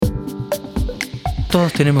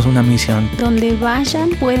Todos tenemos una misión. Donde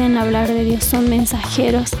vayan pueden hablar de Dios, son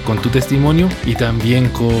mensajeros. Con tu testimonio y también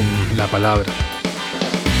con la palabra.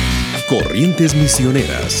 Corrientes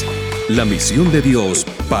Misioneras, la misión de Dios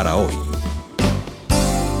para hoy.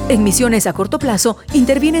 En Misiones a Corto Plazo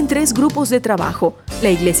intervienen 3 grupos de trabajo: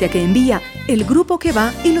 la iglesia que envía, el grupo que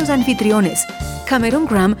va y los anfitriones. Cameron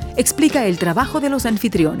Graham explica el trabajo de los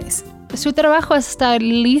anfitriones. Su trabajo es estar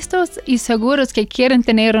listos y seguros que quieren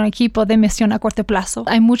tener un equipo de misión a corto plazo.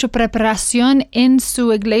 Hay mucha preparación en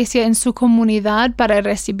su iglesia, en su comunidad para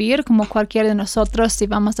recibir, como cualquiera de nosotros. Si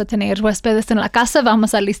vamos a tener huéspedes en la casa,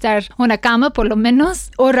 vamos a alistar una cama por lo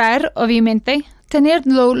menos. Orar, obviamente. Tener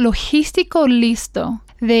lo logístico listo.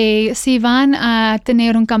 De si van a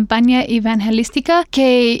tener una campaña evangelística,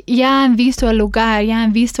 que ya han visto el lugar, ya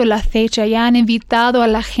han visto la fecha, ya han invitado a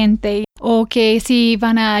la gente, o que si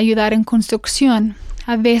van a ayudar en construcción.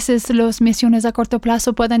 A veces las misiones a corto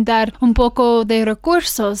plazo pueden dar un poco de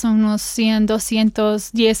recursos, unos 100,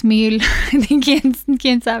 200, 10,000,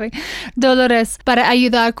 quién sabe, dólares para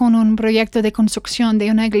ayudar con un proyecto de construcción de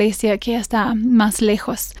una iglesia que está más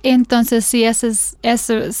lejos. Entonces, si ese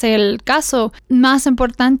es el caso, más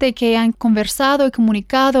importante que han conversado y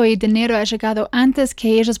comunicado y dinero ha llegado antes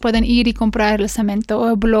que ellos puedan ir y comprar el cemento o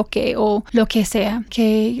el bloque o lo que sea,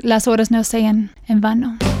 que las horas no sean en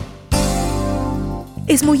vano.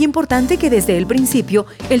 Es muy importante que desde el principio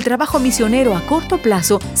el trabajo misionero a corto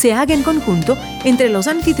plazo se haga en conjunto entre los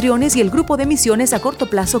anfitriones y el grupo de misiones a corto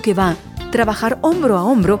plazo que va. Trabajar hombro a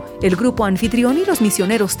hombro, el grupo anfitrión y los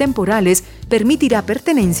misioneros temporales permitirá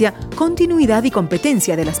pertenencia, continuidad y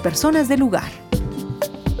competencia de las personas del lugar.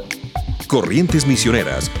 Corrientes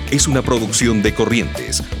Misioneras es una producción de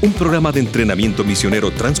Corrientes, un programa de entrenamiento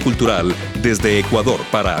misionero transcultural desde Ecuador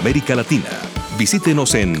para América Latina.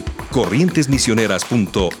 Visítenos en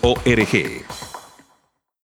corrientesmisioneras.org.